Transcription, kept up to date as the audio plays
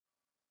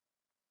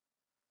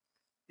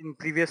In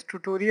previous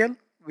tutorial,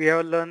 we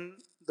have learned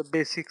the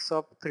basics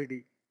of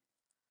 3D.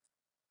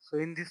 So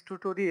in this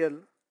tutorial,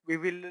 we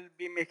will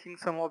be making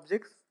some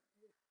objects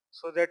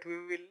so that we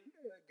will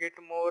get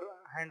more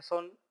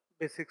hands-on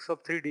basics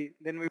of 3D.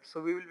 So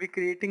we will be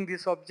creating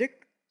this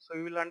object, so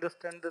we will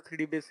understand the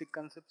 3D basic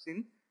concepts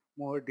in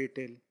more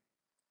detail.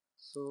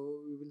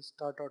 So we will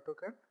start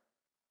AutoCAD.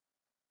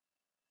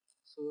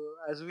 So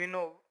as we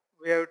know,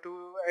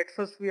 at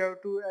first we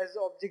have to, as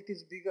object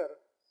is bigger,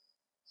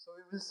 so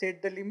we will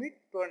set the limit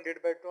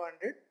 200 by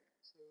 200.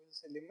 So we will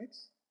say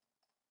limits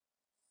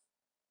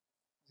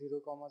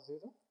 0, 0,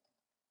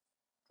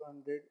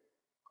 200,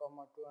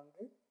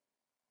 200.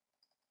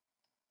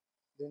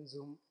 Then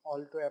zoom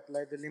all to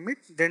apply the limit.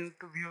 Then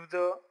to view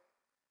the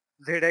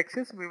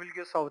z-axis, we will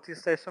use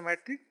southeast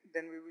isometric.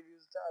 Then we will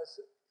use the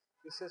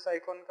uses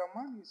icon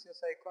command,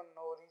 uses icon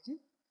no origin.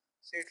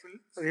 So it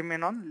will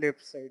remain on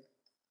left side.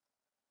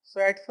 So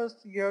at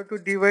first you have to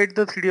divide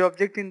the 3D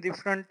object in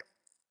different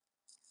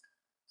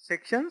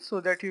sections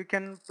so that you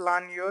can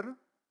plan your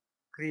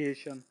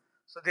creation.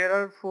 So there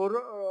are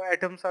 4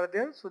 atoms are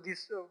there. So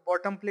this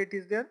bottom plate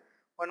is there,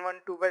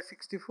 112 by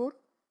 64.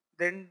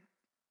 Then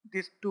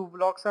these 2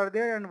 blocks are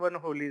there and 1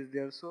 hole is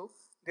there. So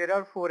there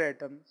are 4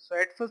 atoms. So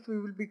at first we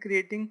will be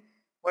creating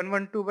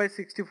 112 by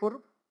 64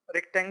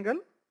 rectangle,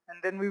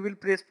 and then we will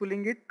press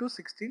pulling it to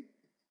 16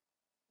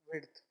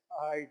 width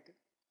height.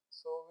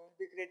 So we will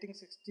be creating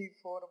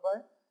 64 by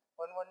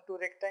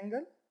 112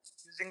 rectangle.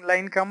 Using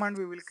line command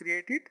we will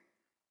create it.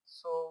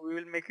 So we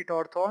will make it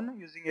ortho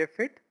using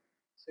F8.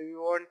 So we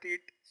want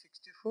it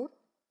 64.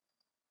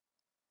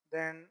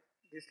 Then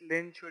this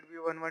length should be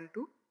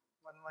 112,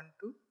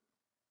 112.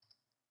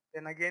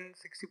 Then again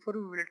 64,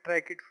 we will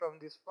track it from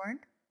this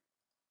point,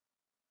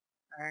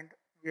 and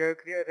we have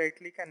right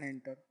click and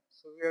enter.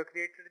 So we have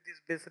created this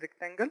base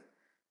rectangle.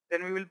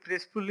 Then we will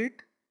press pull it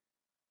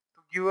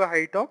to give a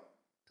height of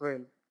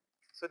 12.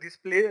 So this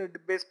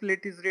base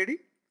plate is ready.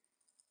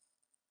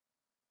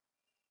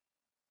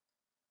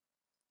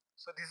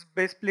 So this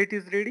base plate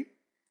is ready.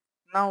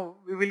 Now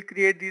we will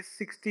create this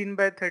 16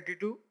 by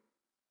 32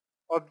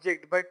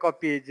 object by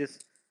copy edges.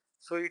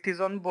 So it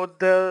is on both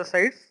the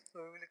sides. So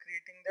we will be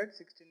creating that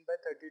 16 by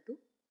 32.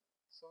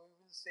 So we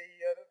will say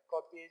here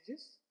copy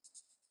edges.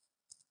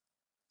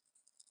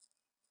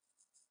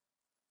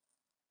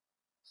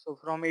 So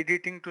from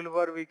editing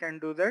toolbar we can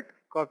do that.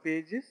 Copy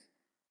edges.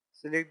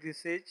 Select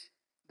this edge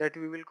that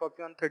we will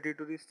copy on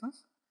 32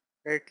 distance.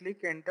 Right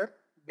click, enter,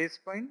 base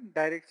point,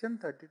 direction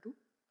 32.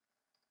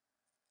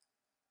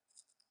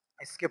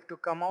 Escape to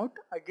come out.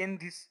 Again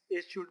this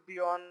edge should be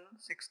on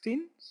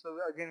 16. So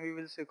again we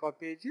will say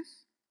copy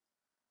edges.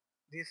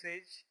 This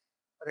edge,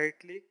 right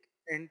click,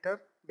 enter,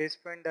 base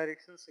point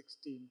direction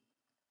 16.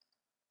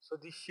 So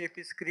this shape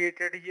is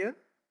created here.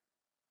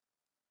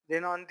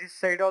 Then on this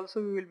side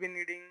also we will be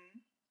needing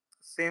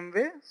same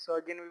way. So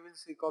again we will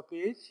see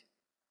copy edge.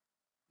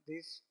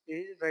 This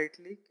edge, right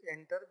click,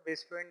 enter,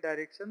 base point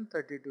direction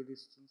 32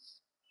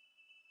 distance.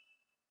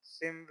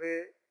 Same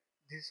way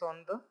this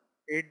on the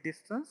 8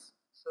 distance.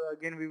 So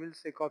again we will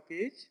say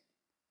copy edge.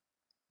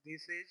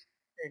 This edge,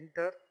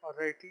 enter or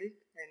right click,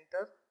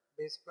 enter,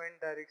 base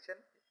point direction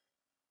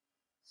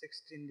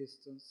 16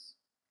 distance.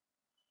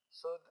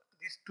 So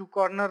these 2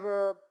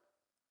 corner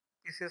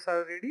pieces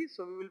are ready.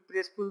 So we will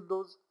press pull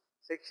those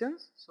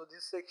sections. So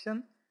this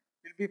section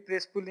will be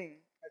press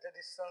pulling at a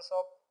distance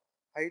of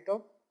height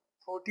of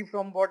 40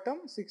 from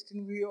bottom,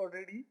 16 we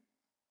already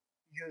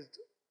used.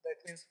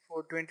 That means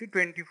for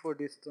 24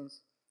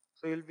 distance.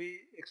 So we will be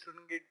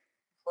extruding it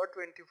for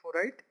 24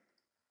 height.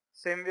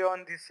 Same way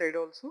on this side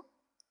also.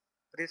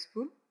 Press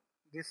pull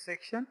this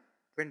section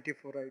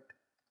 24 height.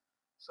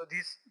 So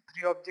these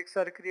 3 objects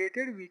are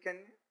created. We can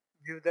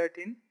view that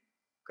in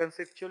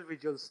conceptual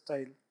visual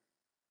style.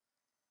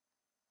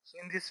 So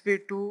in this way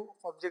 2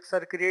 objects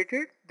are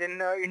created.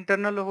 Then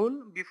internal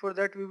hole, before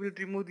that we will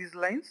remove these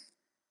lines.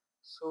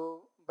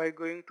 So by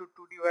going to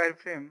 2D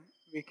wireframe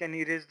we can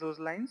erase those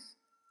lines.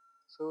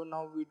 So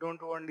now we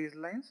don't want these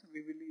lines,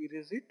 we will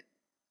erase it.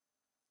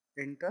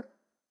 Enter,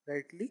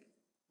 right click,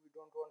 we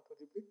don't want to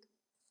repeat.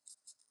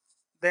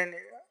 Then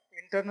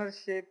internal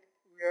shape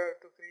we have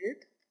to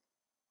create.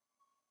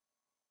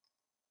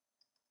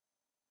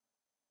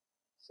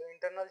 So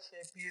internal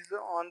shape is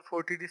on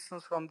 40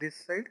 distance from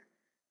this side,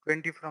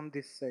 20 from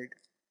this side,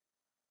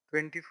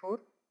 24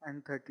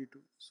 and 32.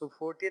 So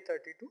 40,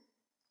 32.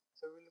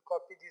 So we will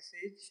copy this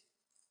edge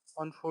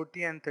on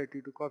 40 and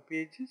 32.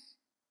 Copy edges.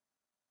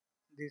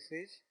 This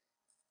edge.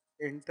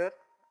 Enter.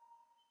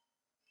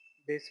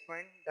 Base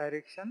point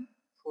direction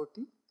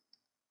 40.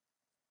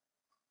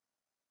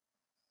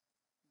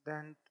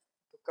 Then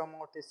to come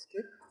out,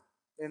 escape.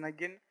 Then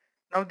again,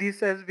 now this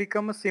has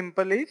become a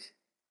simple edge.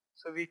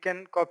 So we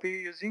can copy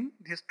using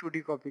this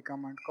 2D copy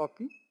command.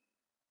 Copy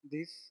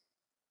this,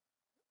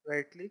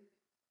 right click,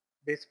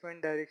 base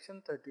point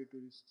direction 32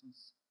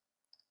 distance.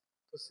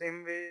 So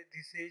same way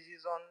this edge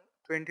is on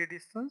 20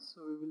 distance.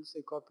 So we will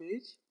say copy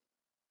edge.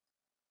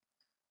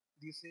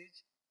 This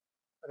edge,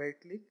 right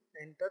click,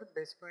 enter,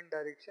 base point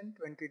direction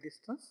 20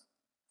 distance.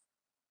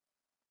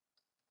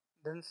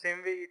 Then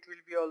same way it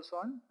will be also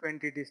on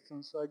 20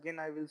 distance. So again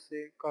I will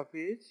say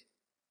copy edge,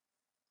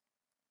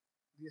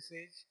 this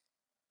edge,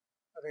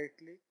 right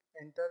click,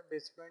 enter,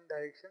 base point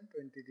direction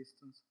 20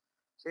 distance.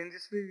 So in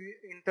this way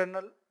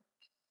internal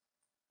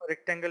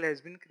rectangle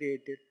has been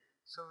created.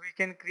 So we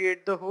can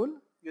create the hole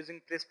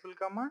using press pull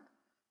command.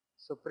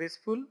 So press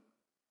pull,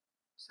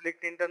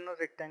 select internal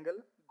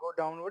rectangle, go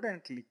downward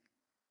and click.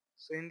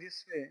 So in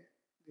this way,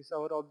 this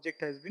our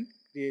object has been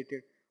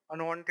created.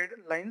 Unwanted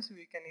lines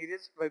we can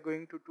erase by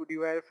going to 2D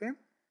wireframe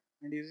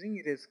and using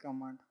erase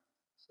command.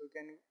 So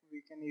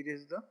we can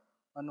erase the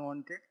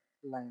unwanted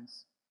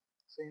lines.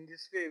 So in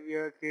this way we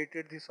have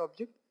created this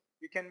object.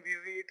 We can view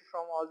it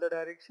from all the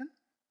direction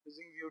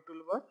using view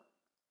toolbar,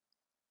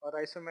 or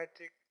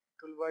isometric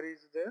toolbar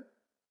is there.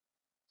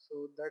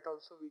 So that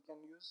also we can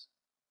use,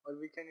 or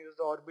we can use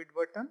the orbit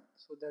button,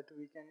 so that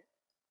we can,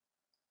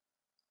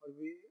 or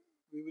we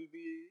will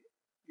be,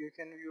 you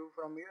can view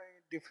from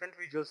different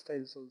visual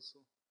styles also,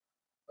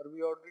 or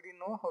we already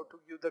know how to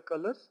give the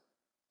colors.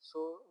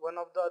 So one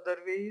of the other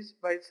way is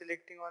by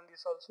selecting on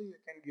this also you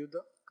can give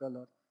the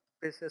color.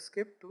 Press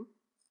escape to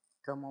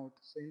come out.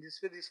 So in this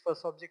way this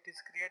first object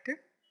is created.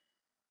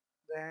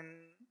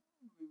 Then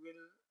we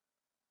will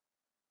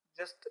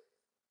just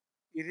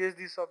erase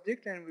this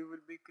object and we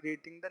will be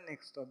creating the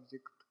next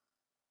object.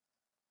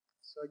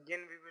 So again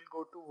we will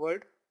go to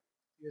word,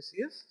 yes,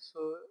 so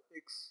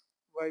x,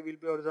 y will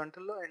be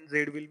horizontal and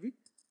z will be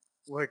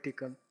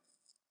vertical.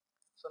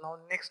 So now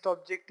next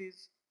object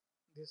is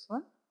this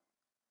one,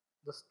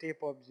 the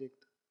step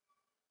object.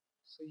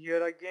 So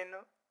here again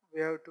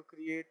we have to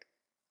create,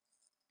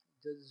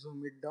 just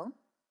zoom it down.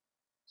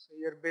 So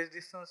here base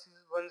distance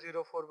is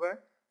 104 by,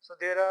 so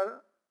there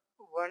are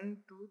 1,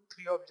 2,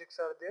 3 objects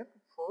are there,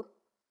 4.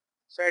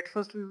 So at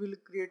first we will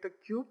create a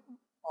cube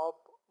of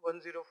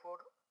 104,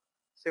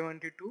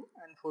 72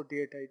 and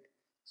 48 height.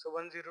 So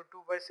 102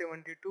 by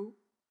 72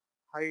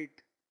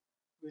 height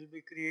will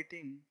be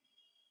creating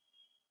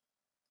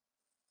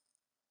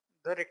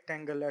the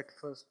rectangle at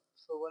first.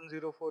 So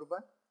 104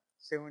 by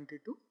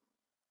 72.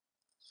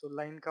 So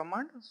line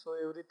command, so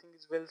everything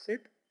is well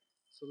set.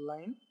 So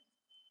line,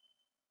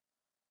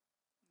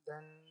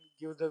 then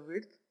give the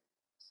width,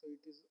 so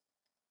it is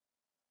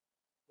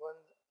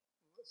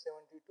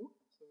 172,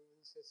 so we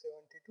will say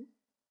 72.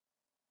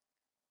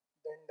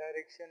 Then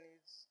direction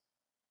is,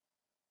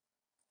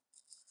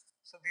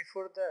 so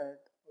before that,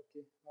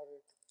 okay,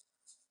 alright,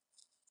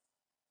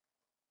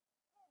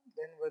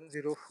 then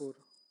 104.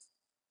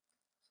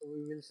 So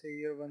we will say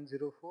here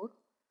 104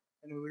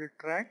 and we will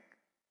track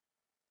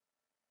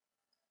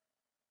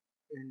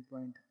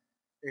endpoint,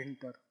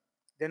 enter.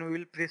 Then we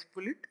will press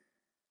pull it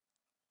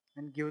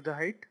and give the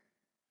height.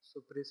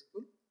 So press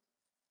pull,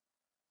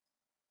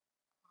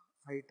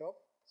 height of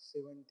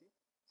 70,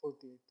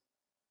 48.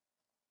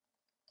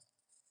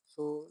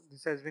 So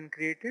this has been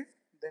created.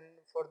 Then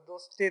for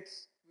those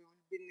steps we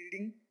will be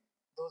needing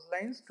those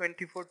lines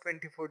 24,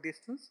 24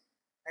 distance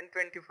and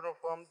 24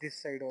 from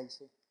this side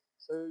also.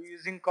 So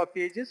using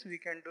copy edges we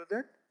can do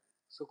that.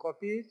 So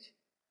copy edge,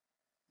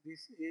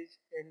 this edge,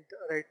 enter,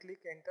 right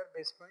click, enter,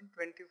 base point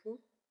 24.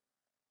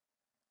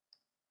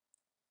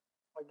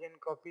 Again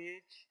copy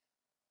edge,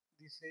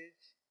 this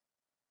edge,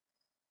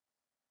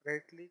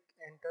 right click,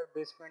 enter,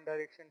 base point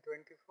direction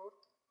 24.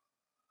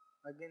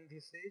 Again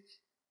this edge,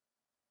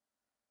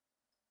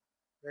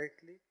 right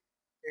click,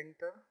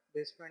 enter,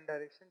 base point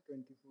direction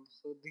 24.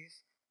 So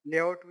this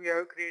layout we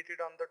have created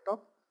on the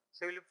top.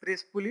 So we will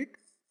press pull it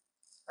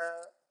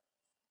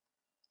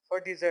for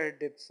desired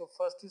depth. So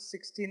first is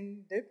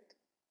 16 depth,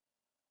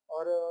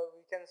 or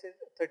we can say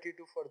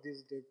 32 for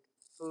this depth.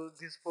 So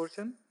this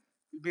portion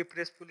will be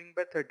press pulling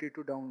by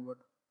 32 downward.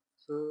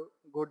 So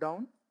go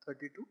down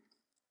 32.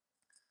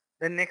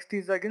 Then next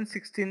is again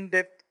 16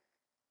 depth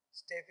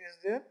step is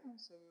there.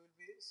 So we will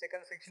be,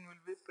 second section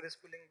will be press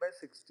pulling by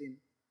 16.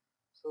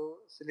 So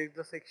select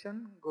the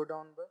section, go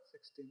down by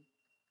 16.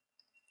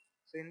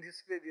 So in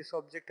this way this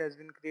object has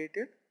been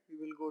created. We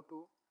will go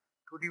to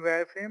 2D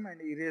wireframe and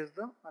erase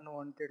the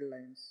unwanted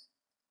lines.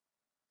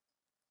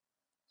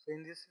 So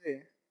in this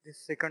way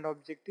this second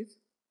object is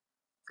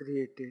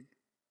created.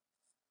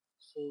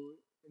 So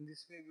in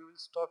this way we will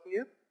stop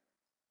here.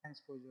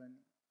 Thanks for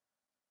joining.